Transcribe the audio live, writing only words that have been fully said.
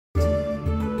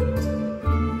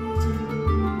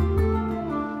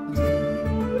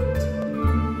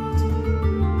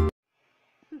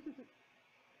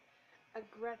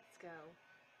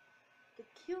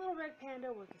cute little red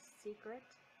panda with a secret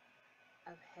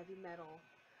of heavy metal.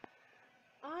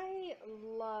 I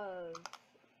love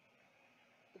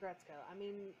Aggretsuko. I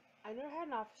mean, I never had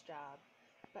an office job,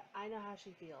 but I know how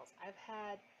she feels. I've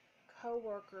had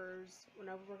co-workers, when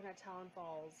I was working at Talon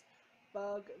Falls,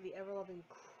 bug the ever-loving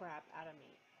crap out of me.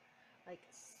 Like,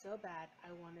 so bad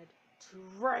I wanted to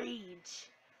rage.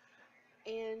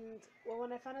 And, well,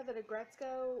 when I found out that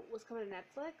Aggretsuko was coming to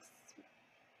Netflix,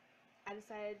 I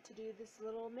decided to do this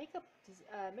little makeup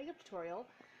tutorial.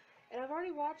 And I've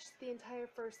already watched the entire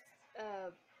first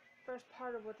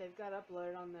part of what they've got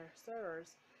uploaded on their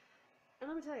servers. And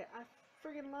let me tell you, I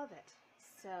friggin' love it.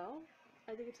 So,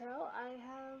 as you can tell, I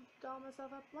have dolled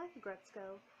myself up like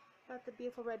Aggretsuko. Got the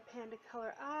beautiful red panda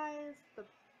color eyes, the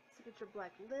signature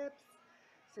black lips,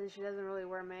 since she doesn't really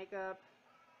wear makeup.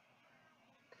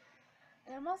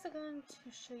 And I'm also going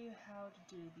to show you how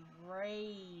to do the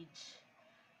rage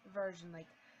version, like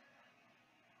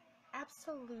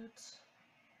absolute.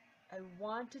 I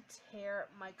want to tear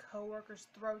my co-workers'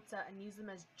 throats out and use them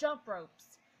as jump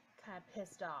ropes. Kind of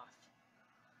pissed off.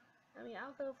 I mean,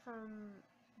 I'll go from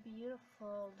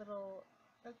beautiful little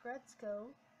Aggretsuko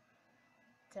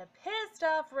to pissed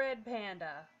off red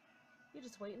panda. You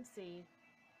just wait and see.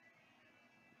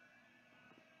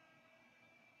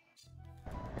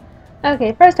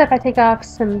 Okay, first off I take off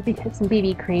some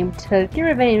BB cream to get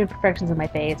rid of any imperfections on my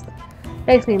face.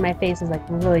 Basically my face is like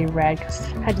really red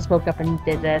because I just woke up and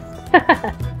did this.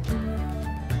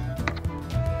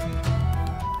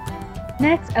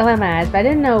 Next, I line my eyes, but I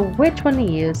didn't know which one to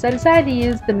use, so I decided to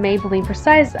use the Maybelline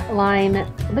Precise Line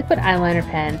Liquid Eyeliner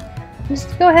pen. And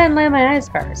just go ahead and line my eyes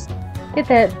first. Get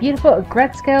that beautiful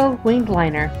Aggretsuko winged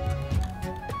liner.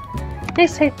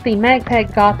 Next, take the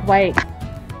Manic Goth White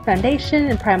foundation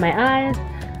and prime my eyes.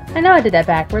 I know I did that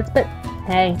backwards, but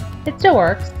hey, it still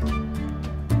works.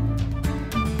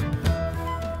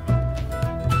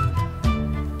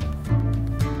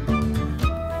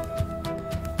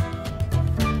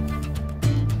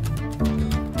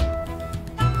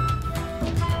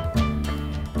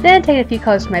 Then take a few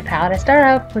colors from my palette. I start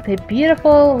off with a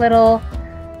beautiful little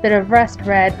bit of rust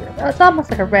red. It's almost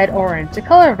like a red orange, the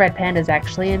color of red pandas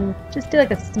actually, and just do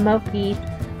like a smoky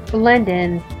blend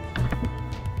in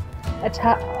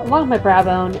along my brow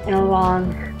bone and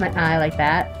along my eye like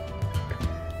that.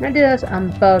 I'm going to do this on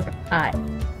both eyes.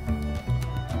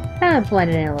 Kind of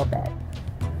blend it in a little bit.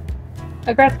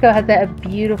 Aggretsuko has that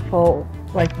beautiful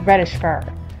like reddish fur.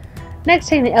 Next,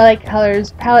 taking the LA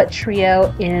Colors Palette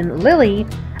Trio in Lily,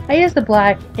 I use the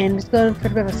black and just go for a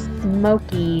bit of a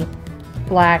smoky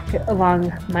black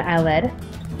along my eyelid.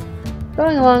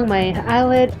 Going along my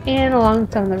eyelid and along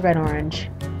some of the red orange.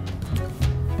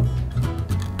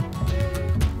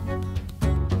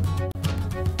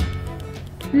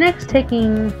 Next,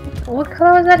 taking, what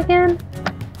color was that again?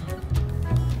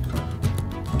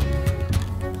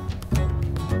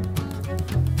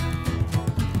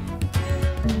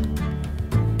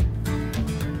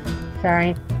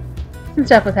 Sorry, some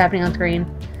stuff was happening on screen.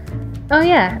 Oh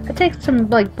yeah, I take some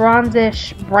like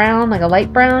bronzish brown, like a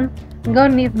light brown, and go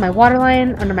underneath my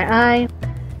waterline, under my eye.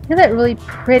 Get that really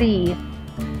pretty,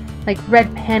 like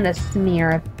red panda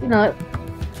smear. You know,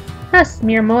 not a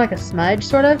smear, more like a smudge,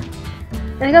 sort of.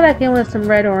 And I go back in with some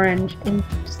red orange and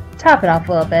just top it off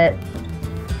a little bit.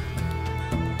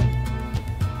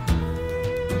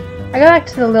 I go back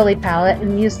to the Lily palette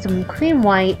and use some cream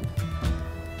white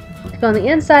to go on the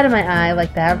inside of my eye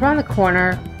like that, around the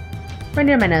corner, right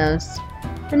near my nose,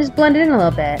 and just blend it in a little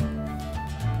bit.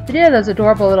 They do have those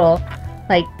adorable little,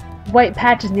 like, white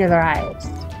patches near their eyes.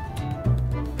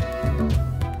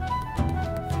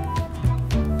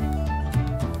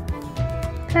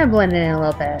 Kind of blend it in a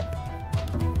little bit.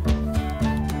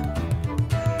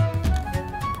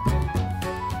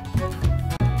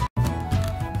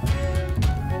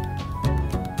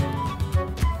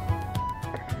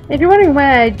 If you're wondering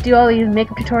why I do all these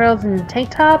makeup tutorials in tank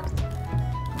tops,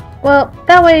 well,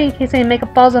 that way in case any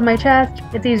makeup falls on my chest,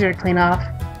 it's easier to clean off.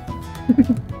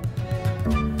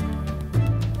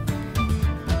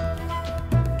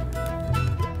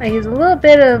 I use a little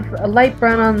bit of a light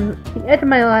brown on the edge of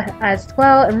my eyes as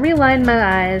well and reline my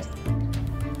eyes.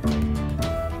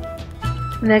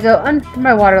 And I go under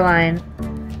my waterline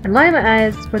and line my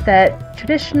eyes with that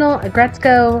traditional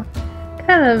Aggretsuko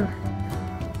kind of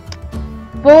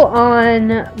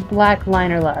full-on black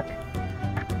liner look.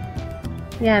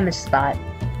 Yeah, I missed a spot.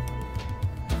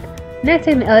 Next,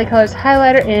 taking the LA Colors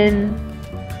highlighter in,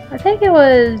 I think it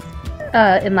was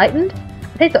Enlightened.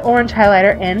 I take the orange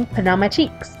highlighter and put it on my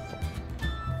cheeks,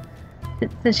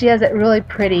 since she has that really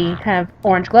pretty kind of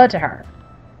orange glow to her.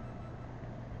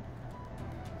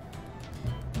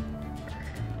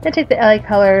 Then take the LA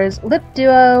Colors Lip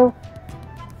Duo.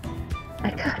 I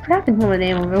forgot the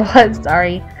name of it was,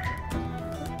 sorry.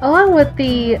 Along with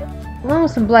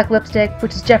some black lipstick,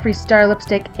 which is Jeffree Star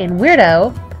Lipstick in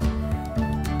Weirdo.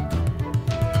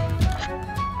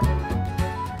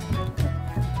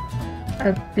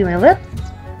 I'll do my lips.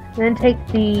 And then take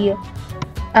the,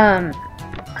 I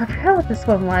forgot what this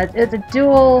one was. It's a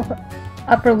dual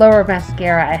upper-lower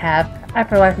mascara I have. I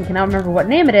for life cannot remember what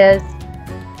name it is.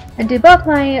 And do both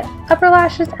my upper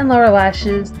lashes and lower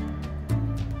lashes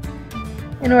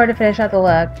in order to finish out the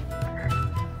look.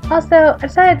 Also, I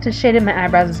decided to shade in my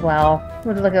eyebrows as well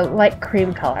with like a light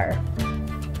cream color.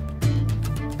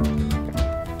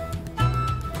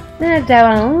 Then I dab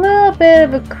on a little bit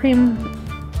of a cream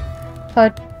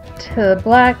color to the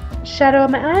black shadow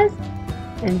of my eyes,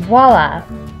 and voila!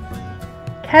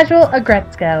 Casual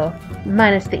Aggretsuko,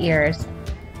 minus the ears.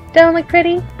 Don't look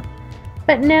pretty?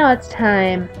 But now it's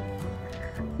time.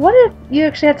 What if you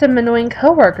actually had some annoying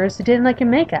coworkers who didn't like your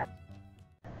makeup?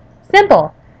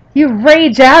 Simple! You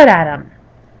rage out at them!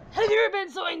 Have you ever been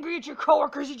so angry at your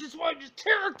coworkers you just wanted to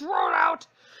tear their throat out?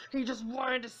 And you just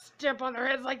wanted to stamp on their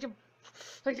heads like the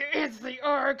ants they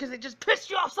are because they just pissed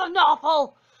you off so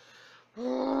awful?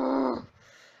 Oh,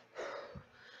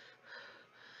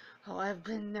 I've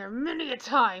been there many a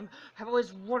time. I've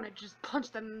always wanted to just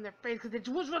punch them in their face because they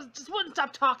just wouldn't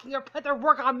stop talking or put their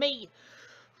work on me.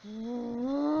 I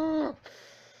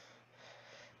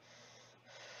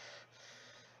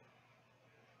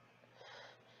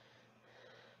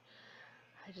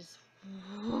just...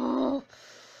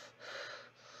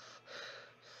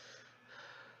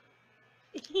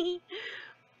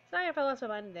 Sorry if I lost my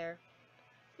mind there.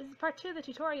 This is part 2 of the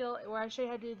tutorial where I show you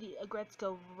how to do the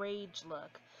Aggretsuko Rage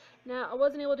look. Now, I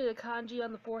wasn't able to do the kanji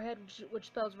on the forehead, which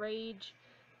spells rage.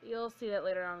 You'll see that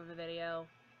later on in the video.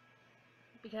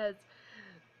 Because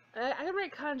I can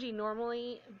write kanji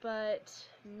normally, but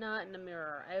not in a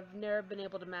mirror. I've never been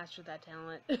able to master that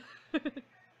talent.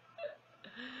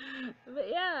 But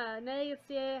yeah, now you can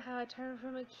see how I turned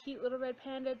from a cute little red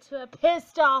panda to a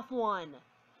pissed off one.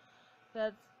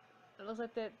 It looks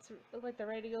like they're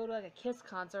ready to go to like a Kiss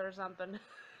concert or something.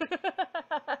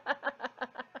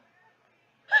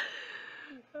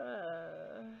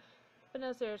 But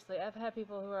no, seriously, I've had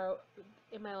people who are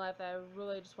in my life that I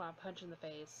really just want to punch in the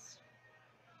face.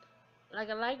 Like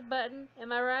a like button,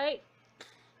 am I right?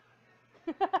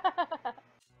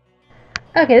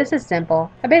 Okay, this is simple.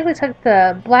 I basically took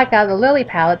the black out of the Lily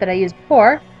palette that I used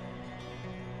before,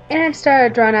 and I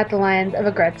started drawing out the lines of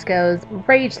Aggretsuko's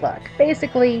Rage look.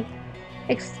 Basically,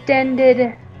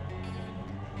 extended,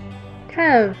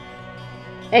 kind of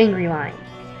angry lines.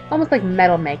 Almost like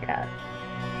metal makeup.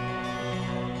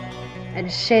 I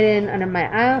just shade in under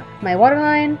my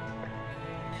waterline,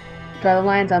 draw the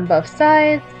lines on both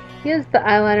sides, use the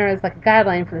eyeliner as like a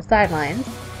guideline for the sidelines.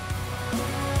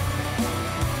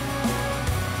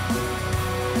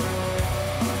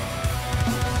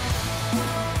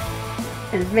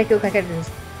 And just make it look like I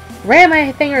just ran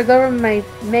my fingers over my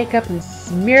makeup and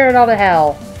smeared it all to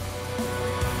hell.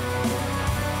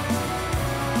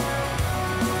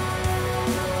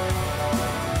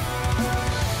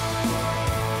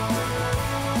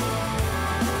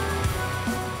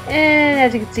 And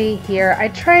as you can see here, I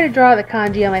try to draw the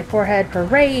kanji on my forehead for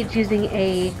Rage using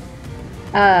a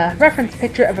reference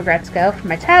picture of Aggretsuko from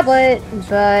my tablet,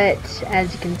 but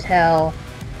as you can tell,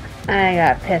 I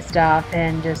got pissed off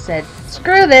and just said,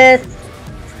 screw this!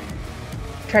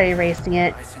 Tried erasing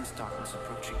it.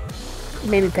 It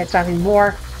made me pissed off even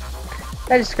more.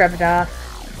 So I just scrubbed it off.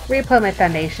 Reapply my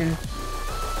foundation.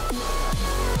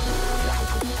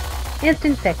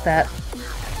 Instant fix up.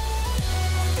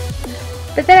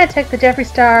 But then I took the Jeffree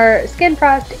Star Skin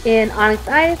Frost in Onyx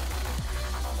Eyes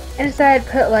and decided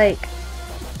to put like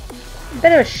a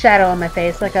bit of a shadow on my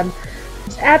face, like I'm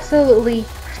just absolutely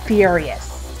furious.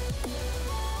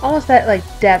 Almost that like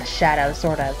death shadow,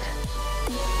 sort of.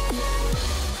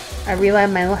 I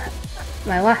relined my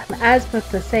eyes with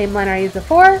the same liner I used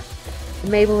before, the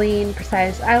Maybelline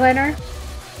Precise Eyeliner.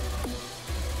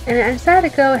 And I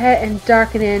decided to go ahead and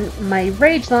darken in my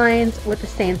Rage lines with the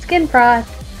same Skin Frost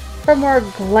for a more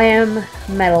glam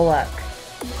metal look.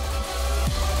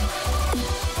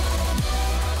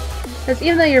 Because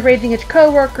even though you're raging at your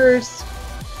coworkers,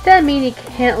 doesn't mean you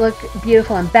can't look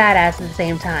beautiful and badass at the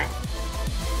same time.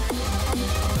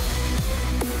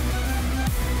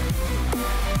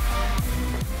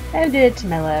 I did it to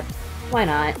my lips. Why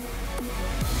not?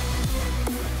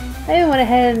 I even went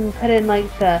ahead and put in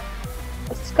like the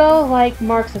skull-like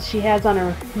marks that she has on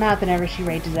her mouth whenever she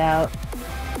rages out.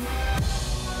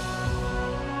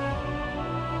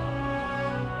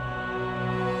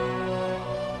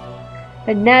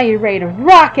 But now you're ready to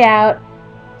rock out,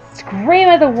 scream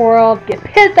at the world, get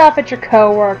pissed off at your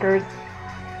coworkers,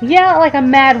 yell like a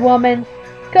mad woman,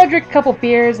 go drink a couple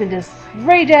beers, and just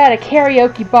rage out at a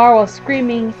karaoke bar while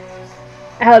screaming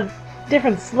out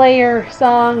different Slayer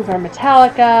songs or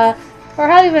Metallica, or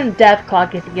how even Death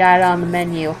Clock if you got it on the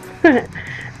menu.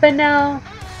 But now,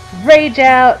 rage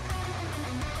out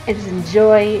and just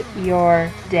enjoy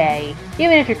your day,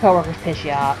 even if your coworkers piss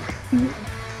you off.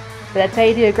 But that's how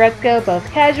you do Aggretsuko, both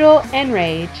casual and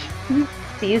rage.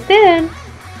 See you soon!